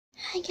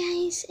Hi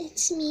guys,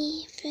 it's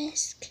me,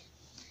 Frisk.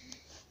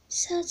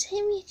 So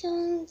today we're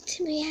going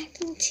to be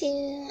reacting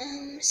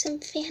to some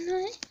fan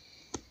art,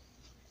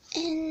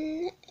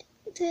 and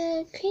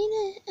the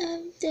creator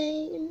of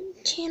the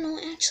channel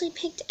actually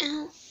picked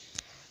out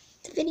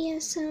the video,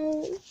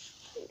 so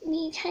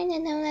we kind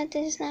of know that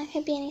there's not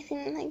going to be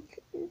anything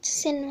like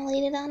sin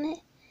related on it.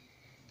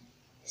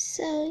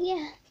 So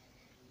yeah,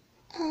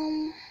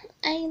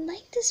 I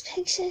like this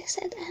picture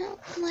except I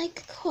don't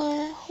like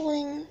Cora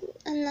holding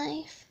a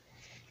knife.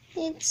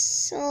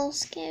 It's a little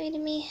scary to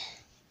me.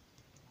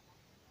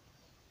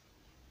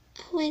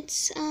 Oh,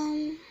 it's,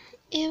 Era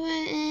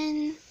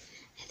and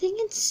I think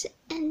it's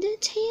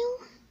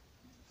Endertail?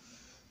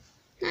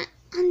 Not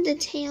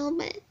Undertale,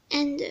 but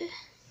Ender.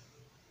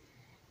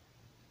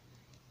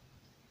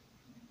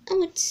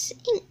 Oh, it's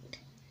ink.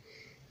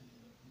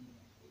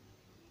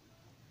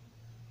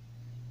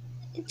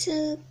 It's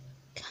a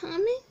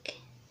comic?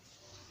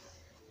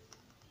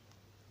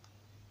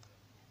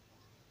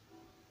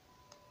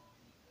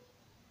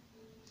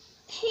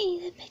 Hey,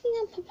 they're picking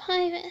up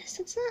papyrus.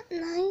 That's not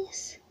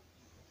nice.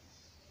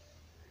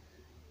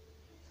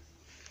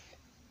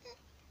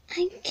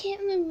 I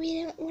can't really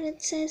read what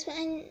it says, but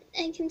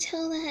I can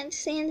tell that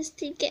Sanders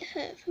did get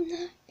hurt from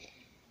the,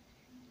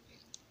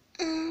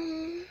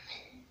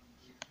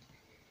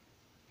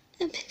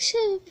 a picture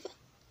of,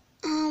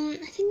 I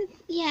think,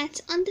 yeah,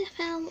 it's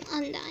Underfell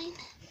Undine.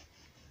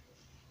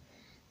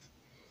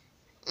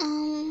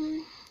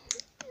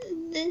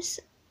 This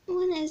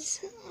one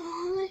is,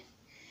 right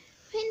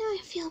now I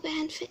feel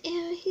bad for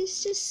Era.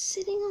 He's just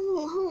sitting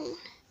all alone.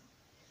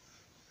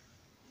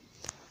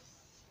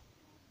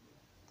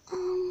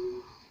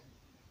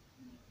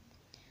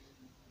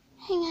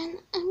 Hang on,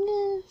 I'm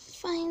gonna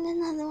find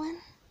another one.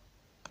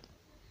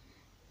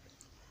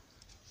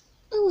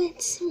 Oh,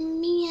 it's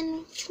me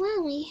and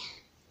Flowey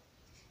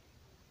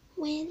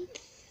with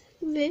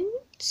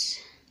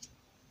roots.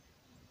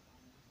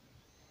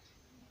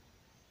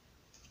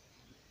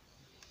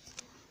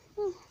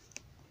 Oh.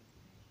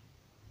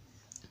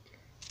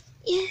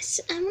 Yes,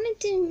 I want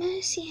to do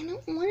mercy. I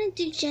don't want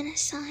to do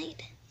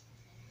genocide.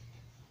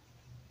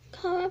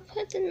 Cora,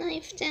 put the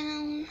knife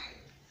down.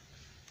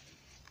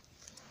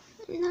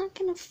 I'm not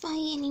gonna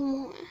fight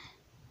anymore.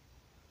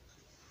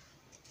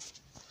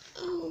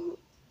 Oh,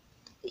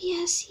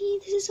 yeah, see,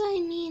 this is what I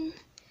mean.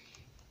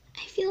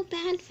 I feel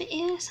bad for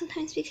Era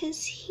sometimes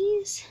because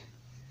he's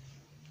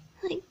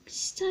like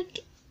stuck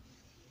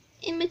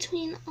in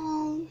between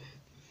all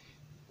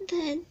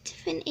the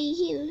different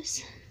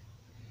AUs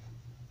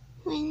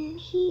when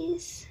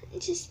he's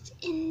just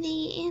in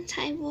the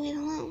anti-void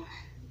alone.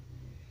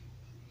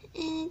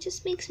 And it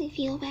just makes me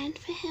feel bad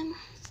for him.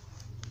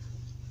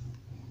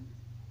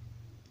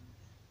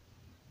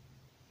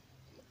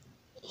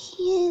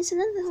 Here's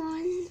another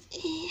one.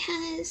 It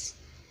has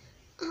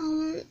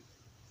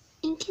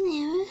ink and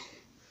Era.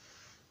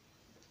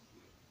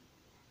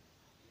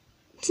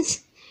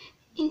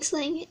 Ink's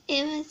like,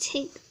 Era,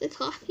 take the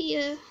coffee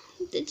or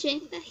the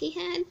drink that he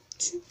had.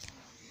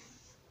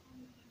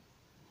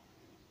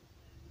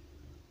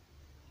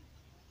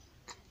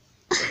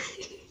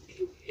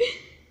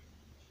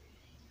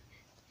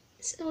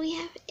 So we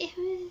have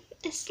Era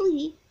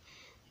asleep,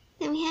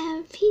 then we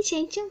have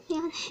PJ jumping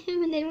on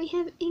him, and then we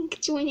have Ink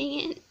joining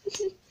in.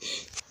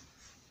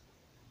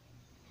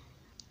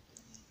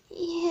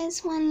 Here's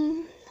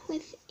one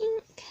with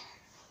Ink.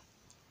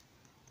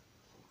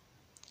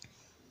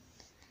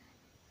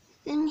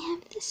 Then we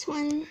have this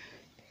one.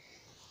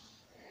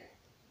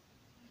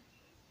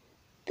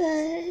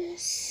 The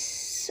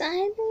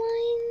sideline.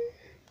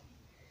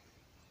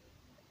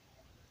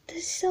 The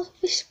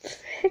selfish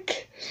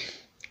prick.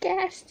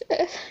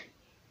 Gaster.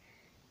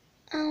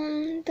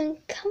 The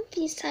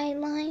comfy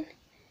sideline.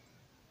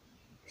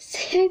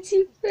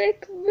 Sandy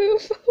prick,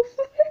 move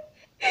over.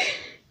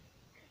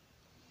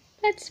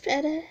 That's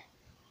better.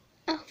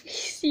 I'll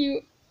be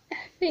you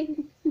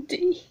effing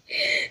D.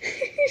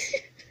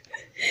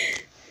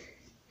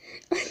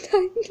 I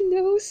thought,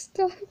 no,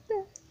 stop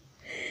that.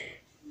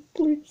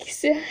 Luke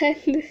said,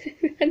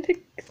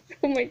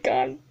 oh my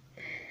god.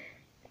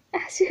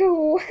 Asher,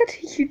 what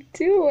are you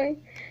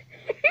doing?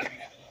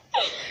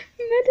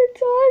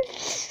 Metaton.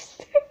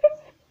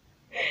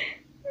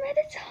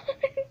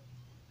 Metaton.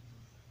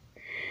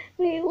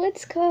 Wait,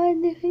 what's Cara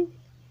doing?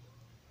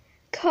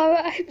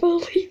 Cara, I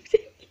believed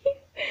in you.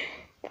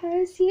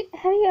 Piracy,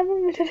 have you ever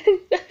been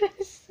on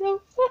a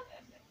sofa?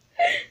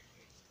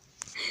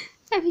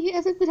 Have you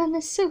ever been on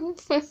a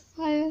sofa,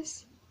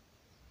 Piracy?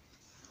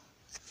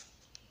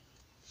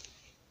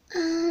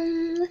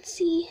 Let's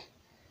see.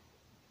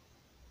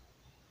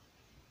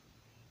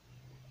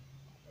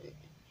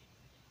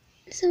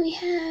 So we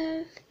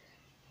have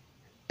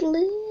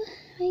blue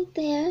right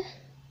there.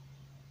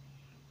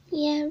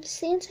 We have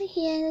Santa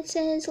here that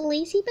says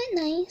lazy but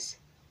nice.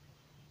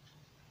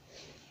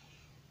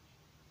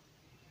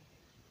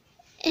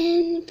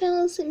 And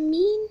Bella's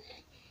mean.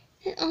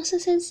 It also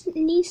says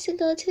needs to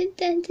go to the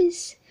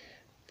dentist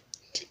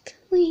to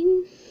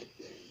clean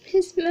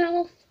his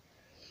mouth.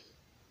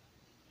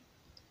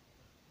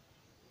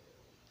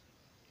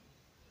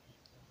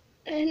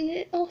 And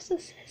it also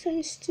says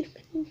I'm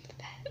stupid and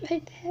fat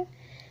right there.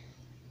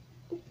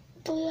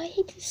 Blue, I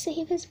hate to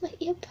say this,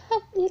 but you're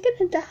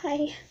gonna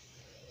die.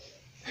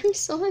 I'm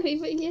sorry,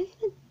 but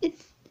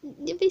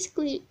you're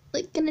basically,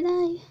 like, gonna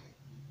die.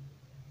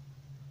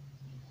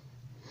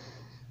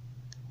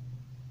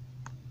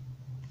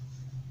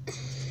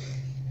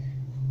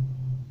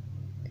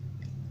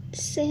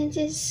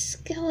 Santa's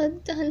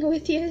skeleton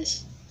with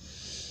yours.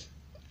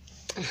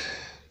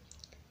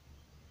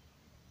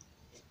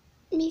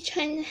 Me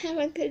trying to have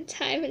a good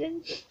time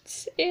in the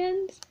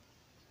sand.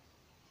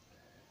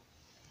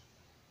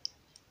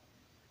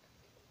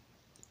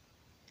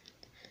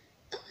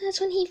 Oh, that's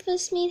when he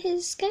first made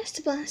his gas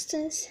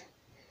blasters.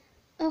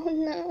 Oh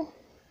no.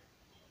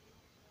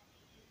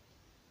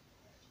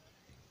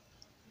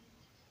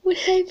 Where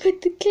did I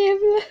put the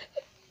camera?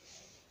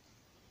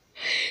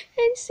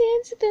 And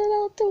Sand spelled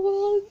out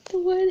the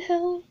word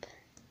help.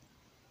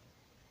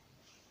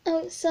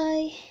 Oh,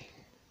 sorry.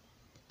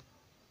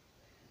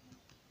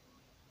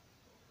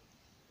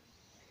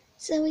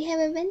 So we have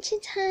Adventure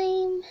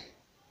Time.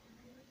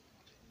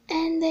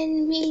 And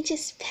then me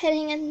just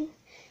petting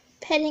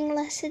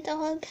Lesser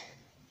Dog.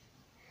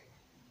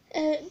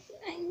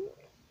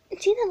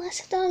 It's either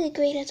Lesser Dog or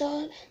Greater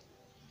Dog.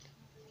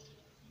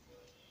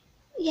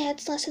 Yeah,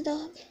 it's Lesser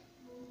Dog.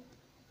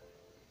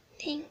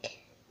 I think.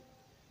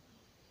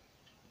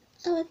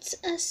 Oh,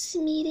 it's us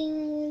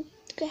meeting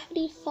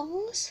Gravity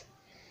Falls.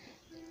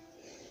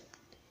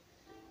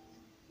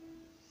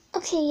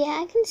 Okay,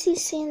 yeah, I can see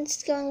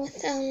Sans going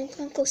with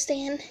Uncle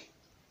Stan.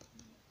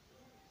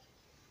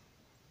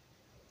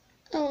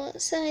 Oh,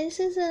 sorry, this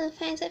is a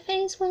Fires at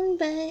Freddy's one,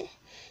 but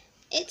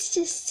it's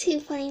just too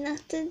funny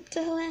not to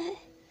go at.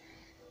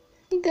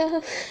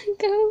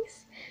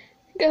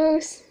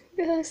 Goes.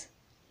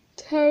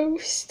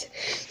 Toast.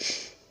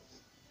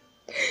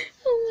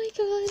 Oh my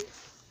god.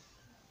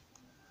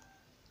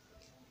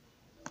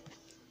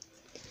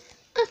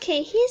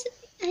 Okay,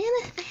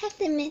 I have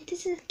to admit,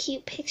 this is a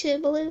cute picture,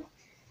 Blue.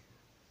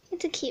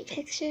 It's a cute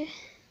picture.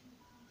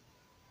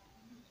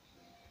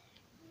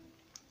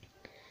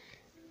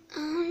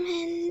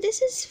 And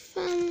this is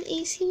from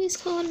a series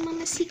called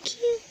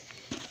Mamasiku,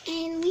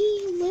 and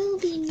we will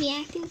be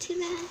reacting to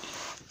that.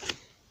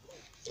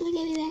 We're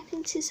gonna be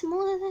reacting to some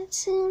more of that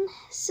soon,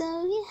 so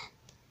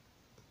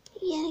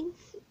yeah.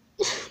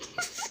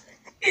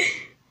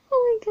 Oh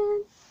my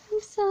god,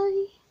 I'm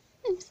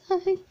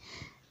sorry.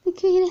 The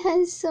creator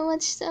has so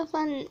much stuff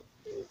on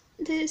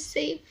the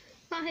save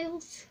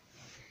files,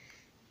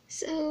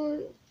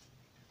 so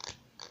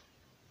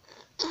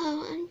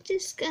I'm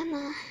just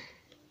gonna,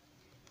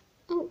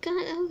 oh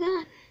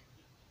god.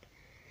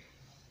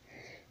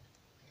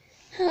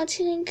 How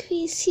to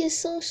increase your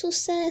social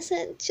status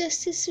at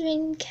Justice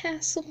Ring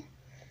Castle.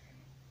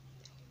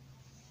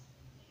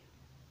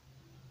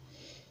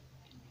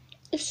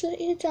 Assert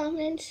your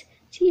dominance.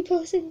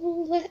 T-posing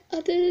will let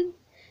other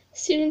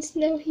students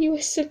know you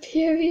are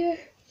superior.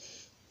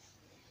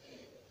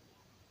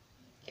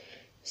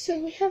 So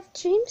we have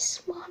Dream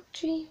Swap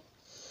Dream.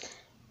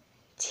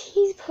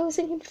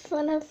 T-posing in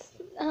front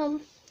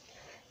of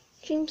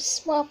Dream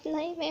Swap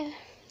Nightmare.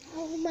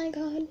 Oh my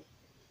god.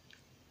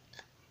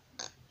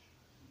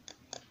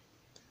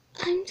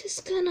 I'm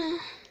just gonna...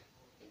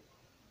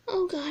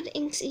 Oh god,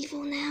 Ink's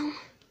evil now.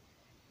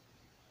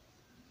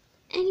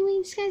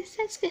 Anyways, guys,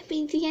 that's gonna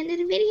be the end of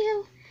the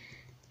video.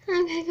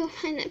 I'm gonna go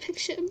find that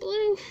picture of Blue.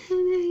 Oh,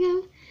 there we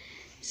go.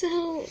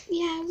 So,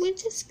 yeah, we're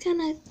just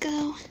gonna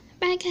go.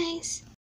 Bye, guys.